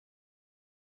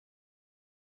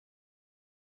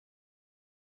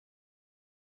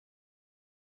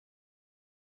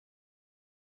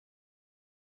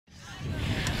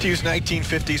To use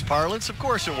 1950s parlance, of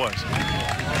course it was.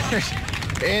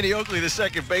 Andy Oakley, the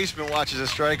second baseman, watches a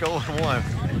strike 0-1.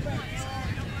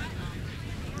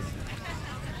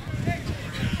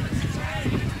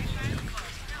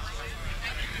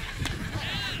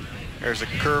 There's a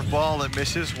curveball that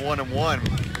misses,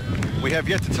 1-1. We have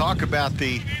yet to talk about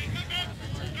the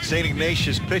St.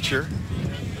 Ignatius pitcher,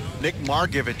 Nick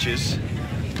Margevicius.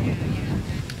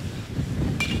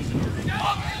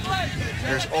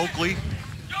 There's Oakley,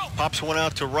 pops one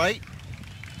out to right.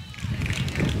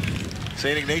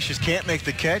 St. Ignatius can't make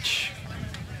the catch.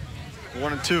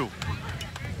 1-2.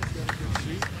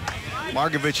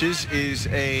 Margevicius is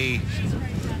a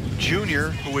junior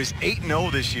who is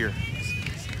 8-0 this year.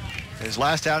 His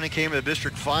last outing came in the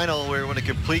district final where he won a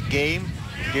complete game,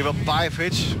 gave up 5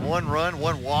 hits, 1 run,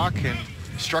 1 walk, and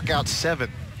struck out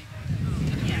 7.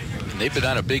 And they've been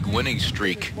on a big winning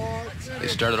streak. They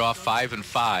started off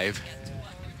 5-5,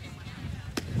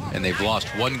 and they've lost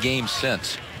 1 game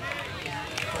since.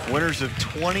 Winners of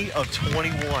 20 of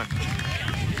 21.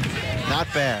 Not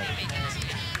bad.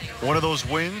 One of those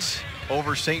wins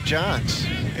over St. John's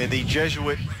in the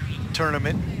Jesuit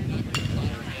tournament.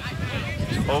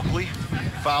 Oakley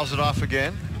fouls it off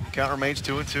again. Count remains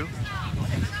 2-2.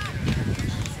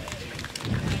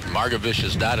 Margevicius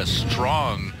is not a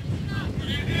strong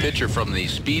pitcher from the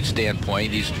speed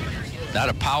standpoint. He's not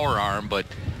a power arm, but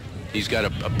he's got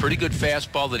a pretty good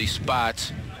fastball that he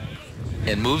spots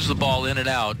and moves the ball in and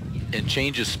out and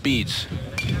changes speeds.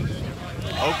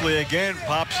 Oakley again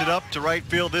pops it up to right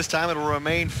field. This time it'll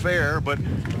remain fair, but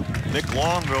Nick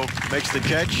Longo makes the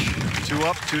catch. 2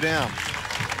 up, 2 down.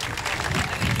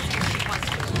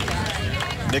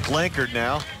 Nick Lankard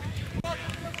now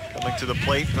coming to the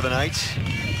plate for the Knights.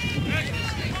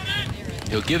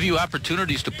 He'll give you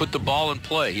opportunities to put the ball in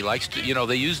play. He likes to, you know,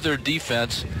 they use their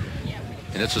defense,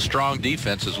 and it's a strong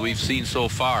defense as we've seen so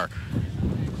far.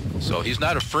 So he's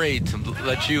not afraid to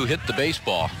let you hit the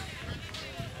baseball.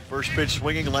 First pitch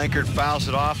swinging, Lankard fouls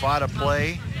it off, out of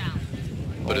play.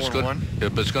 But it's going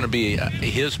to be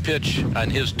his pitch on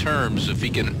his terms if he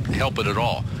can help it at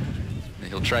all.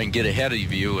 He'll try and get ahead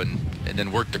of you and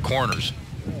then work the corners.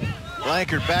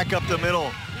 Lankard back up the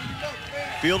middle.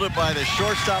 Fielded by the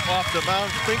shortstop off the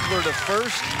mound. Finkler to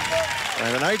first.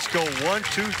 And the Knights go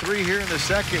 1-2-3 here in the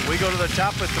second. We go to the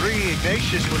top of 3.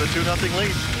 Ignatius with a 2-0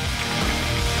 lead.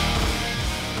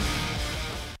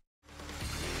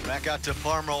 Back out to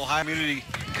Farmer Ohio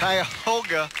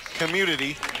Cuyahoga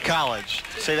Community College.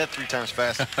 Say that 3 times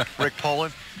fast. Rick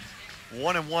Poland.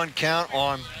 1-1 count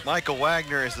on Michael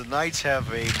Wagner as the Knights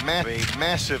have a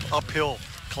massive uphill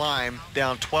climb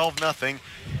down 12-0.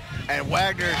 And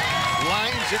Wagner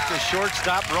lines it to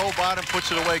shortstop, row bottom,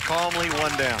 puts it away calmly,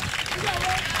 1 down.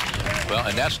 Well,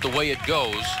 and that's the way it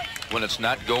goes when it's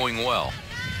not going well.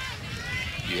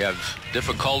 You have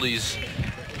difficulties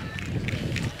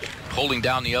holding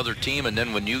down the other team, and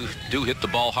then when you do hit the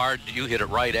ball hard, you hit it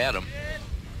right at them.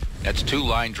 That's 2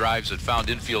 line drives that found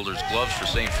infielders' gloves for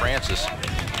St. Francis.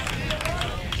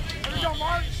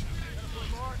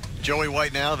 Joey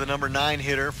White now, the number 9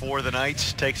 hitter for the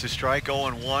Knights, takes a strike.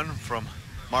 0-1 from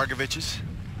Margevicius.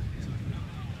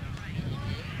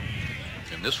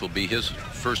 And this will be his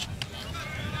first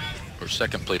or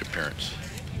second plate appearance.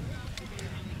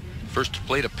 First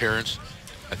plate appearance.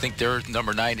 I think their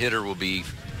number 9 hitter will be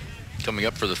coming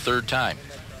up for the 3rd time.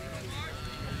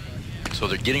 So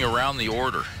they're getting around the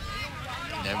order.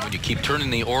 And when you keep turning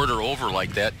the order over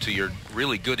like that to your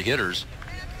really good hitters,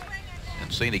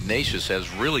 and St. Ignatius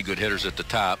has really good hitters at the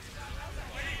top.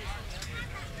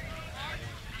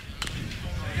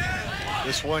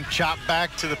 This one chopped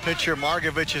back to the pitcher.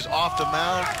 Margevicius off the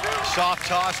mound. Soft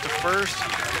toss to first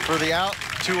for the out.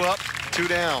 2 up, 2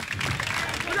 down.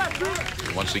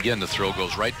 And once again, the throw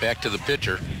goes right back to the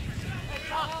pitcher.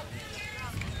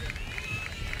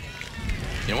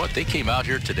 You know what? They came out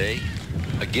here today,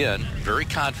 again, very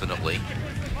confidently,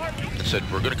 and said,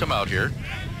 we're going to come out here.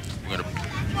 We're going to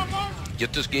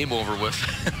get this game over with.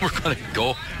 We're going to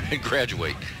go and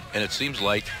graduate. And it seems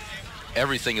like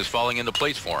everything is falling into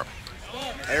place for him.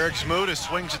 Eric Smoot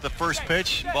swings at the first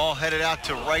pitch. Ball headed out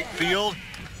to right field.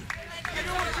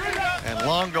 And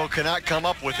Longo cannot come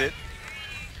up with it.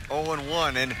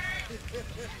 0-1. And,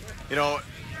 you know,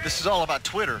 this is all about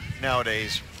Twitter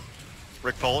nowadays,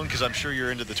 Rick Poland, because I'm sure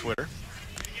you're into the Twitter.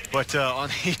 But on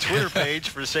the Twitter page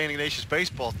for the St. Ignatius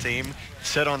baseball team,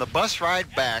 said on the bus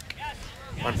ride back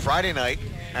on Friday night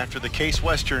after the Case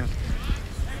Western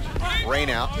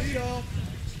rainout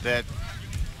that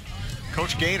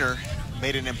Coach Gaynor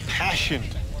made an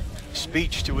impassioned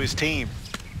speech to his team.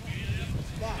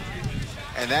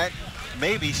 And that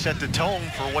maybe set the tone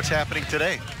for what's happening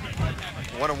today.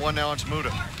 1-1 now on Smuda.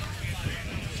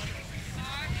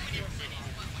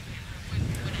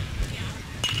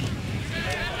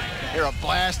 Here a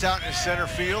blast out in center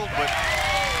field, but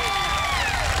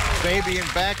Fabian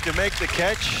back to make the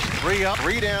catch. 3 up,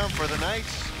 3 down for the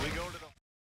Knights.